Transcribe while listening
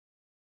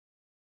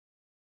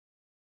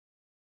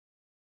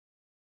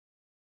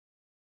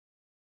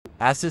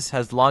Asus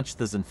has launched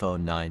the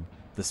Zenfone 9,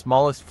 the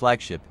smallest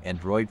flagship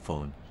Android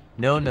phone,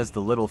 known as the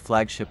little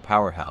flagship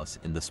powerhouse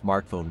in the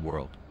smartphone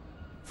world.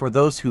 For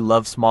those who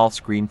love small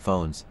screen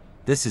phones,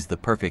 this is the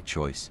perfect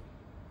choice.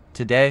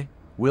 Today,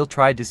 we'll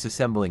try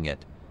disassembling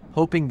it,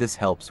 hoping this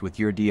helps with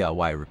your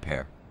DIY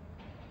repair.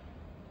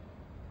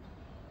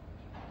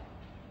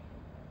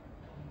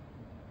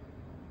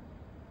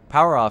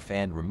 Power off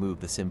and remove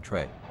the SIM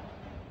tray.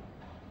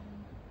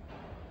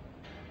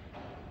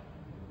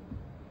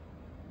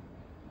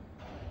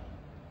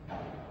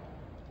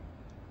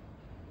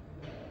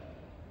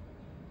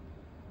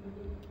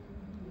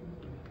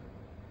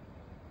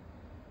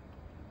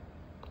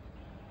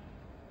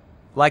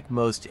 Like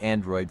most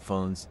Android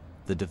phones,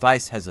 the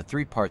device has a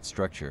three-part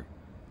structure: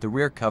 the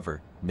rear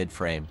cover,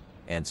 mid-frame,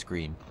 and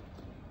screen.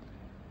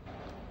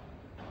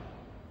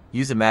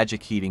 Use a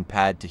magic heating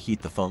pad to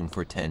heat the phone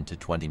for 10 to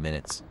 20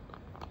 minutes.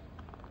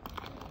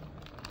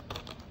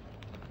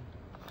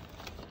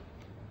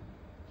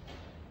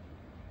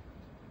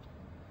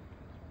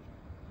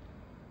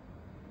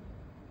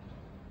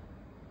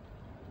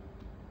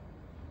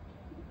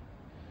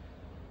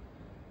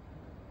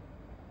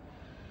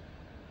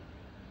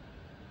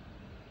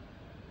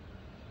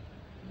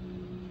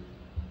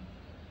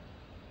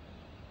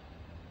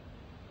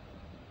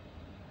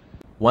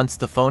 Once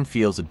the phone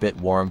feels a bit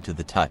warm to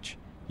the touch,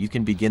 you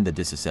can begin the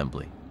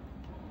disassembly.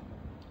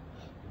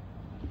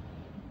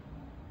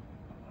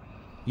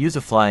 Use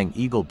a flying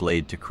eagle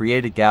blade to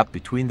create a gap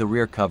between the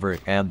rear cover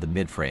and the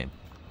mid-frame.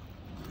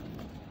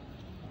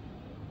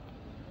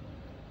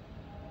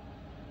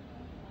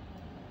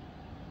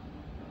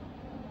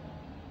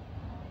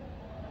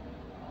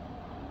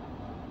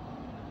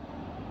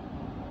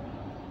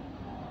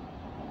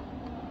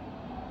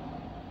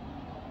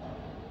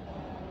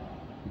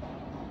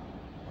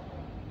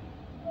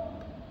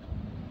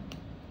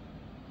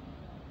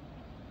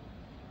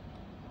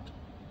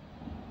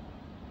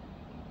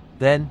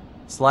 Then,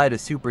 slide a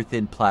super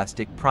thin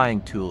plastic prying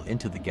tool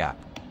into the gap.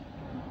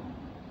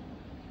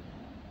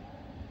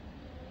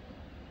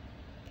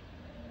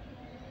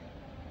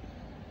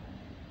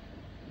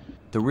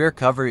 The rear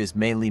cover is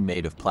mainly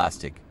made of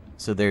plastic,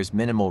 so there's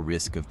minimal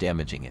risk of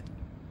damaging it.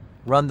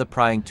 Run the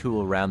prying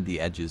tool around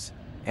the edges,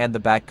 and the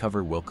back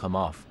cover will come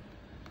off.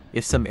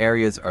 If some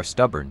areas are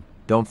stubborn,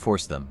 don't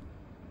force them.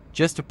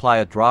 Just apply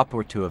a drop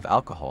or two of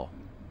alcohol,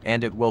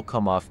 and it will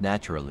come off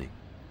naturally.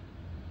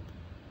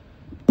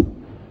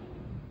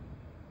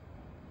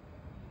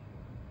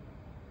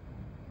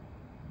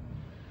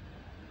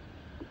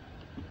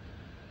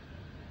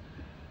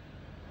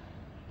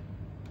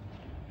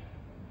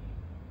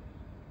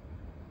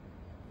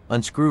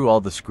 Unscrew all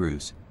the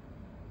screws.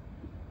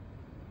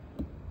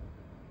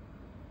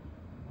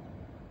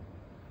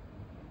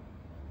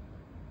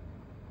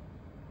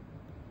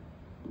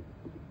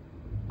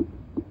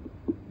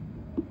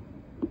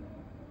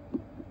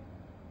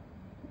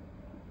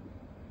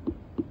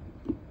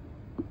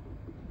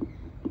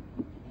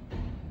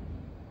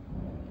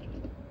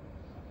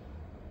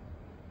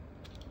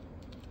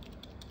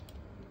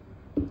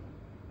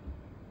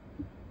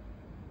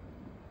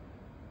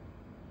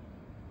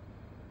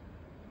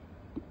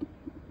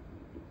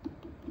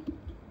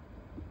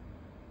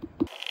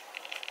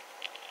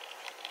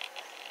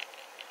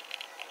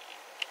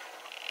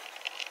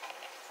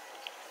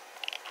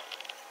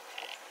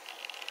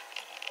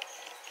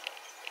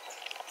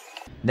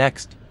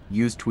 Next,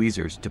 use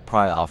tweezers to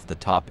pry off the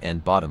top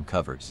and bottom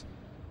covers.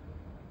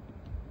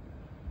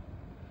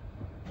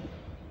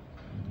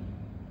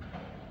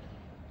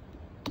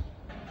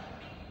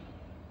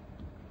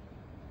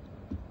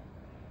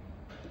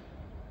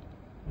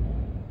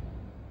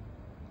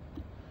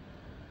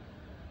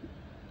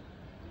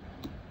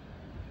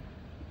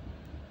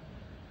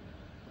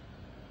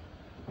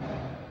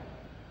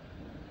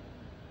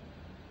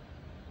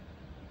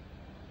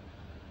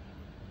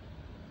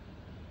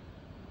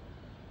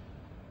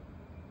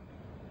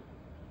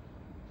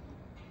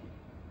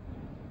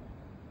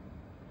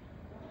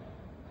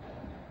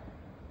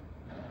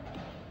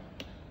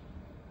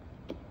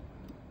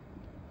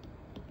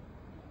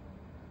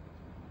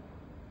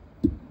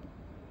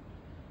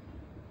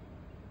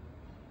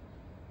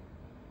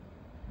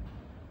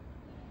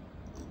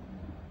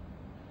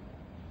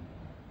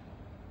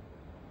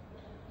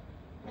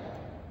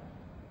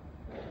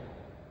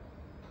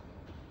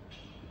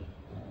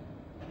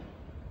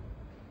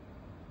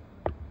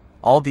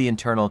 All the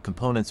internal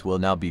components will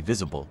now be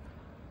visible.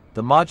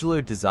 The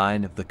modular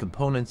design of the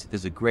components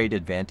is a great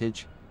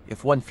advantage.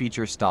 If one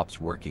feature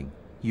stops working,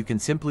 you can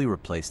simply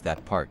replace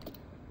that part.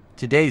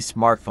 Today's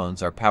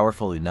smartphones are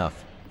powerful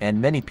enough, and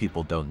many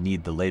people don't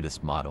need the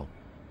latest model.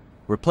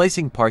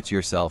 Replacing parts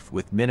yourself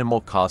with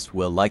minimal cost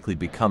will likely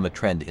become a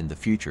trend in the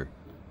future.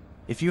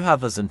 If you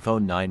have a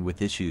Zenfone 9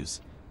 with issues,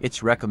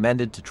 it's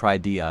recommended to try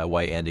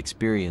DIY and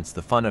experience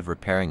the fun of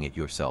repairing it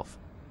yourself.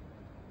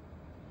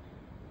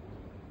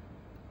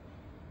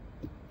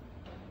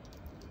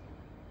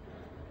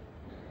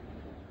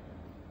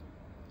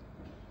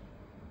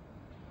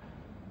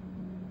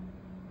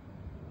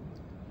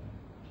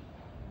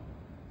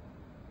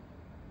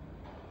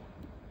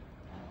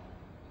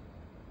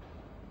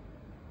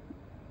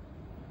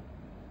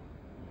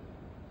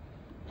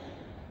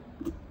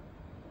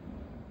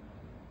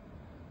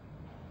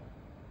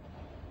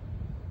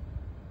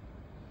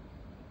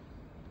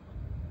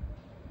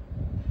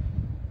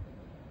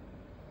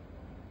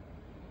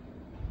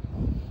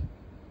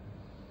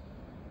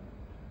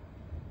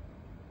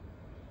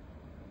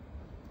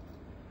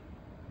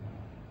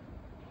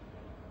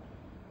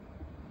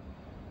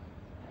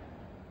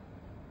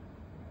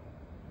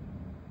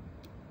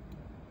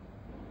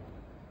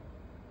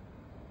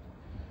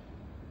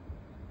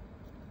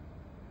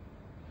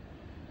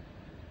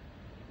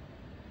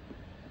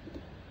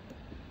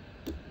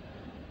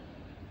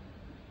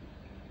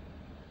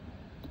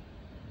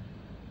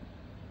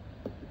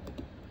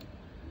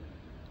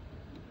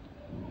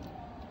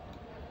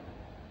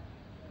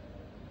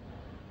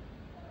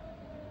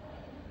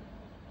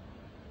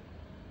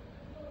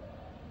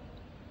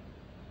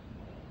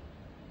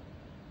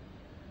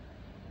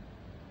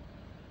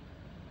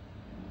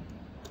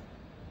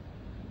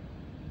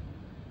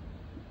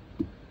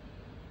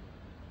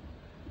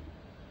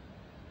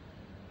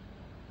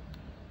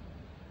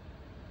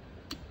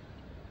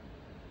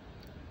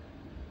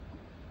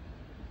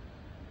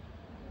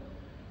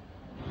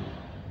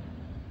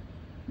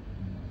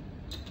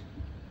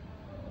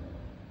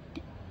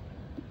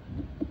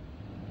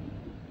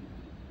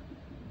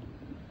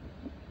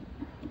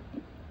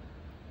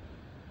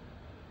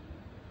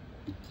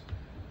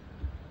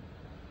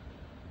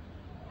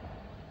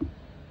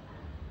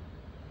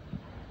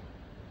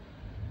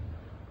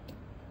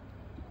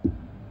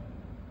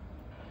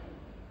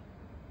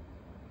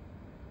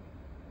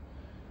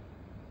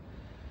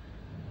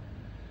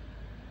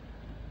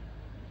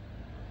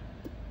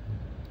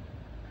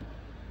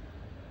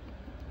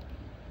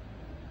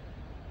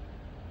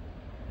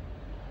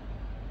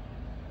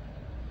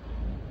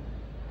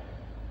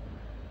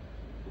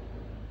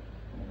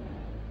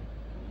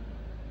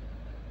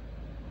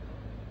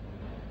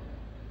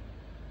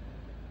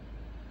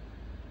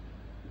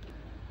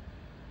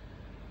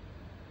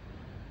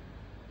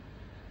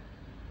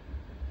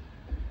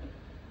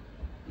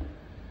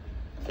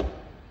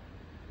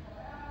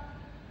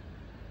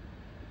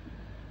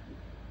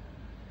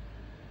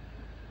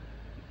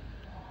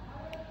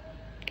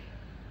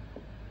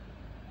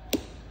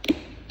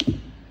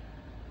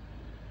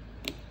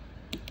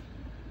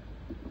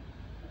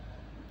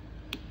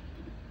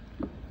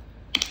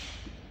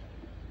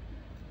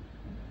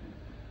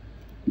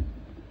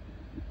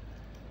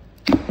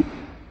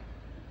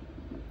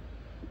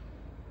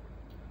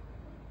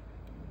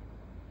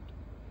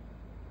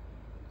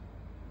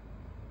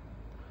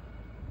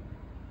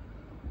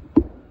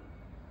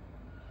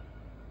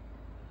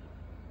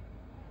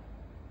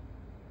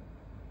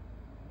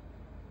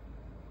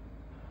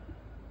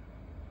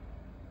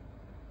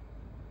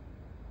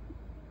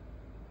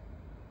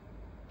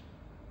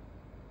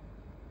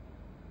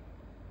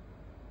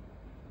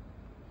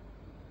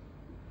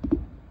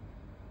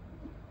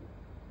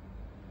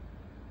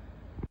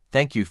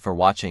 Thank you for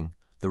watching.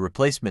 The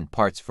replacement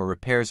parts for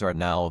repairs are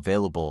now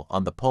available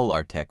on the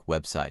Polartec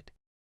website.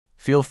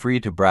 Feel free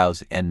to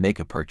browse and make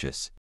a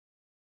purchase.